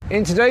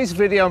In today's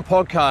video and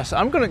podcast,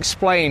 I'm going to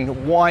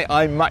explain why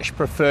I much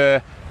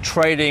prefer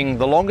trading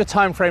the longer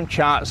time frame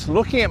charts,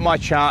 looking at my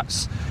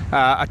charts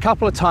a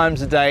couple of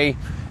times a day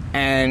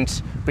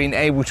and being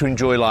able to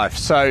enjoy life.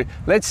 So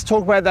let's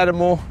talk about that and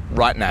more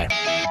right now.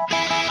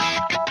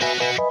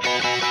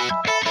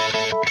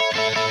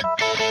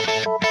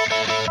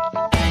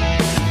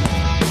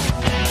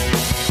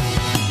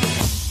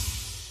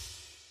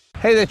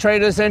 Hey there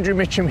traders, Andrew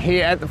Mitchum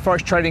here at the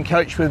Forex Trading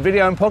Coach with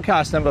video and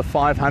podcast number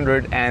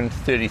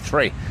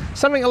 533.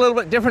 Something a little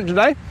bit different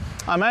today.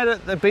 I'm out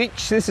at the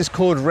beach. This is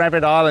called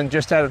Rabbit Island,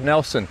 just out of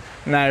Nelson.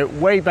 Now,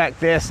 way back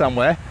there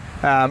somewhere,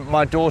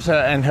 my daughter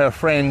and her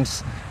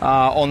friends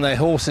are on their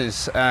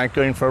horses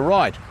going for a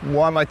ride.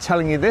 Why am I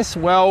telling you this?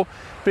 Well,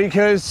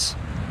 because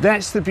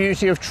that's the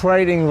beauty of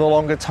trading the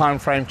longer time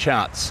frame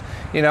charts.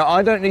 You know,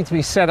 I don't need to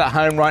be sat at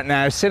home right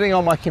now, sitting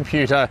on my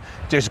computer,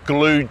 just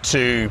glued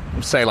to,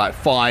 say, like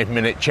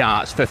 5-minute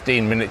charts,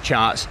 15-minute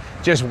charts,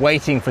 just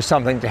waiting for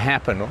something to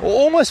happen, or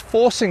almost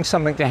forcing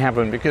something to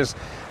happen because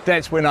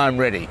that's when I'm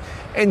ready.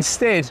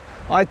 Instead,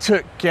 I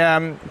took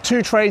 2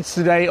 trades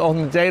today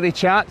on the daily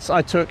charts.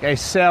 I took a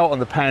sell on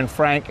the pound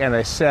franc and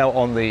a sell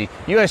on the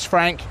US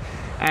franc,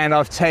 and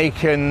I've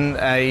taken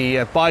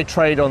a buy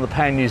trade on the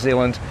pound New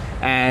Zealand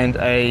and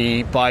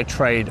a buy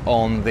trade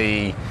on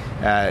the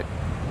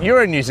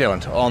Euro New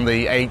Zealand on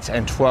the 8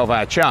 and 12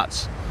 hour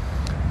charts.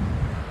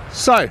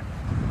 So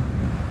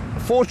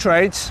 4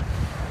 trades.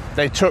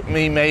 They took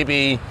me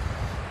maybe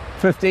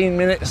 15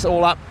 minutes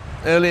all up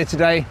earlier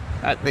today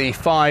at the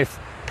 5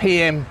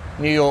 p.m.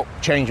 New York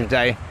change of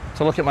day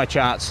to look at my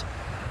charts,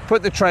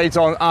 put the trades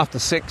on after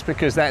 6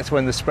 because that's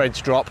when the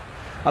spreads drop.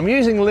 I'm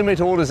using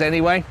limit orders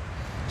anyway,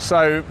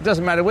 so it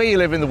doesn't matter where you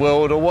live in the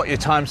world or what your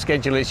time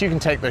schedule is, you can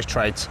take those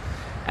trades.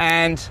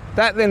 And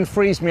that then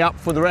frees me up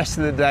for the rest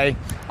of the day.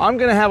 I'm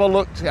going to have a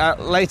look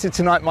later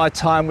tonight my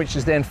time, which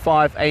is then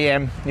 5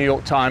 a.m. New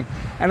York time,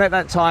 and at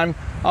that time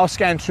I'll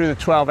scan through the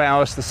 12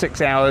 hours, the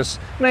 6 hours,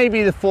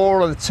 maybe the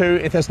 4 or the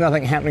 2 if there's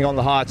nothing happening on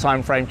the higher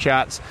time frame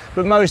charts.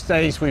 But most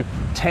days we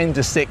tend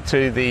to stick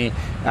to the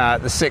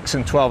 6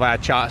 and 12 hour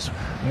charts.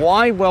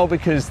 Why? Well,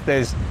 because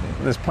there's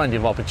plenty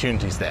of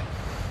opportunities there.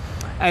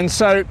 And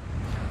so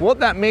what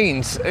that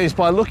means is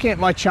by looking at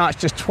my charts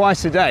just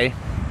twice a day,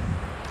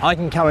 I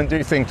can come and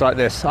do things like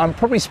this. I'm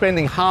probably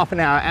spending half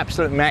an hour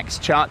absolute max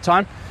chart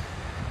time.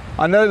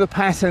 I know the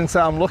patterns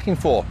that I'm looking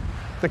for.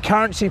 The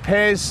currency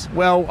pairs,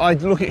 well, I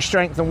look at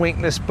strength and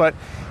weakness, but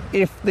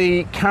if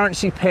the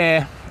currency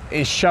pair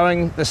is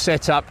showing the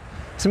setup,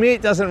 to me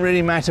it doesn't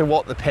really matter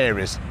what the pair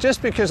is.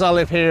 Just because I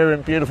live here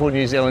in beautiful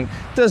New Zealand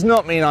does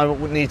not mean I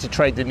would need to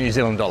trade the New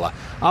Zealand dollar.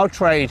 I'll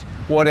trade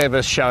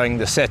whatever's showing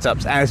the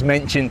setups. As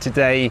mentioned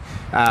today,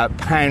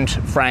 pound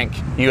franc,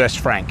 US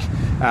franc,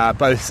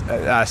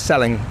 both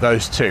selling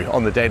those 2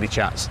 on the daily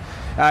charts.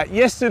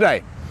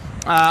 Yesterday,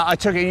 I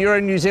took a Euro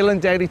New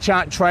Zealand daily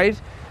chart trade,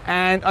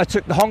 and I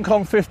took the Hong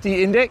Kong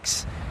 50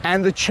 index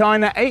and the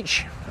China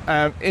H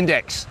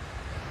index.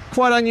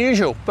 Quite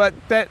unusual, but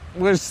that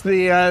was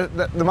the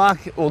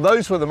market, or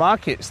those were the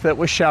markets that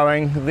were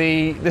showing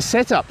the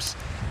setups.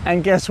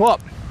 And guess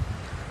what?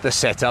 The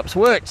setups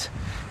worked.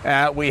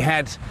 We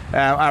had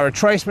our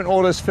retracement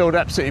orders filled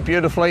absolutely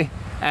beautifully,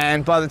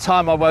 and by the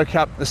time I woke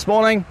up this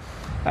morning,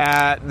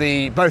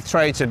 both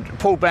trades had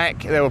pulled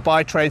back. There were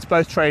buy trades.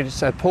 Both trades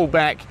had pulled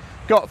back,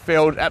 got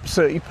filled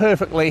absolutely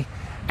perfectly,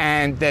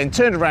 and then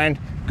turned around,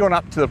 gone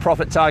up to the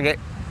profit target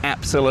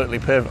absolutely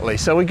perfectly.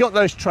 So we got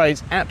those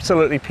trades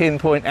absolutely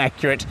pinpoint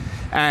accurate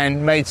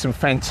and made some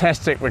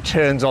fantastic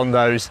returns on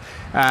those.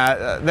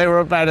 They were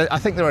about, I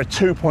think they were a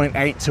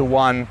 2.8 to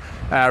 1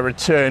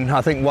 return.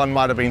 I think one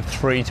might have been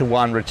 3 to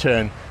 1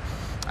 return.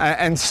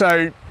 And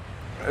so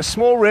a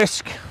small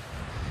risk,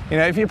 you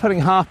know, if you're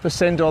putting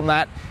 0.5% on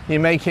that, you're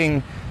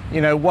making,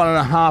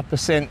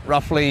 1.5%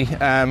 roughly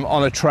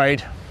on a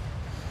trade,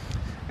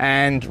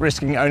 and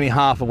risking only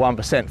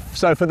 0.5%.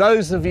 So for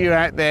those of you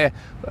out there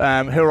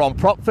who are on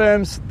prop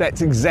firms,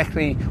 that's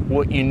exactly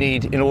what you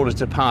need in order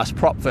to pass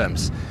prop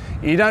firms.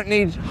 You don't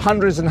need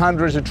hundreds and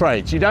hundreds of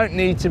trades. You don't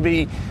need to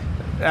be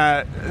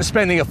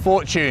spending a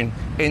fortune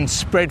in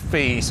spread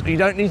fees. You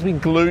don't need to be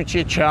glued to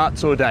your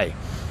charts all day.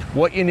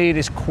 What you need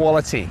is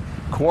quality.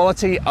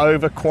 Quality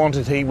over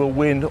quantity will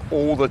win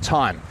all the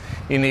time.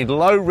 You need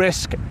low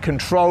risk,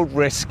 controlled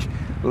risk,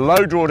 low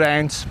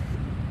drawdowns,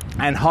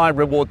 and high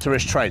reward to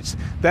risk trades.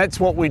 That's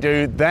what we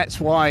do. That's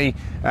why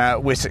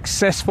we're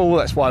successful.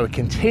 That's why we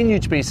continue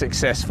to be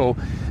successful,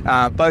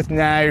 both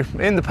now,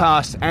 in the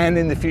past, and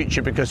in the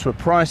future, because we're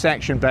price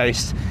action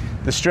based.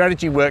 The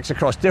strategy works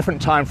across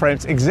different time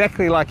frames,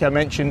 exactly like I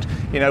mentioned,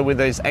 with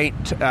those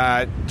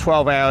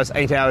 12 hours,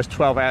 8 hours,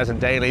 12 hours and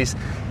dailies.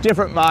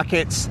 Different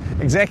markets,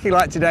 exactly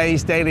like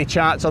today's daily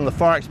charts on the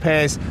Forex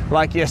pairs,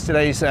 like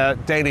yesterday's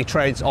daily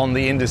trades on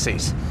the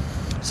indices.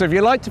 So if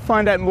you'd like to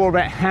find out more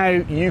about how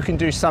you can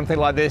do something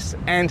like this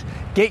and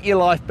get your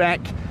life back,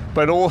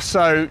 but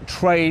also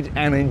trade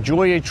and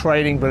enjoy your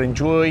trading, but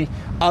enjoy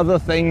other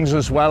things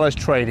as well as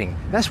trading.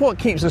 That's what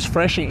keeps us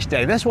fresh each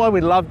day. That's why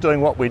we love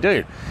doing what we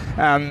do.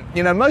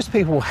 Most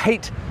people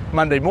hate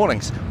Monday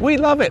mornings. We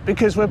love it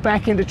because we're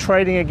back into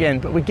trading again,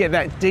 but we get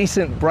that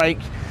decent break,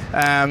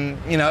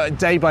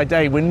 day by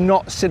day. We're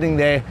not sitting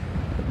there,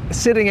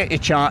 sitting at your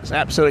charts,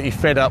 absolutely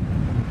fed up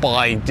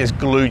by just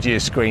glued to your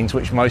screens,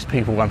 which most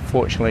people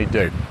unfortunately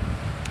do.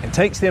 It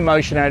takes the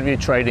emotion out of your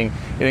trading,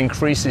 it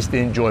increases the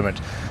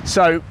enjoyment.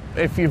 So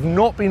if you've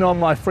not been on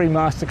my free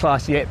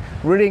masterclass yet,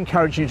 really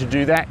encourage you to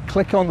do that.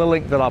 Click on the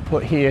link that I'll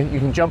put here. You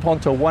can jump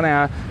onto a 1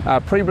 hour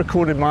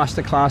pre-recorded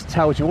masterclass,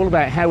 tells you all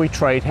about how we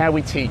trade, how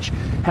we teach,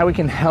 how we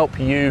can help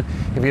you.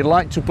 If you'd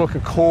like to book a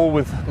call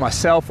with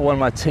myself or one of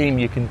my team,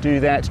 you can do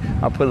that.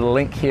 I'll put a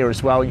link here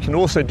as well. You can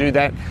also do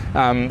that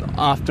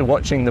after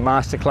watching the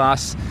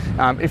masterclass.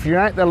 If you're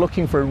out there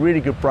looking for a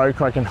really good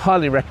broker, I can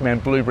highly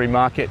recommend Blueberry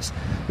Markets.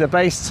 They're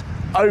based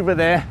over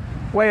there,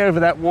 way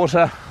over that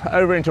water,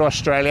 over into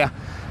Australia.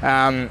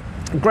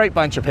 Great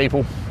bunch of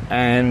people,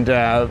 and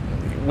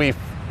we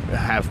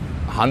have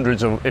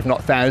hundreds of, if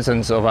not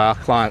thousands of our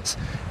clients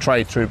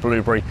trade through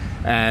Blueberry,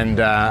 and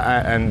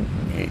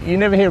you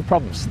never hear of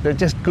problems. They're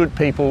just good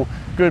people,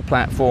 good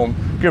platform,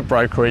 good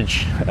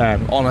brokerage,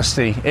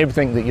 honesty,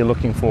 everything that you're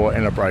looking for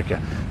in a broker.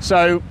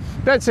 So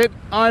that's it.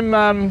 I'm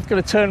going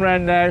to turn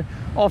around now,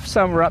 off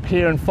somewhere up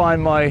here and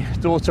find my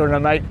daughter and her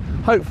mate.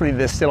 Hopefully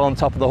they're still on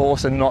top of the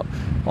horse and not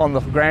on the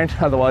ground,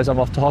 otherwise I'm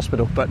off to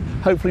hospital, but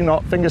hopefully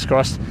not, fingers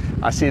crossed.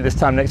 I'll see you this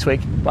time next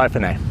week. Bye for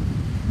now.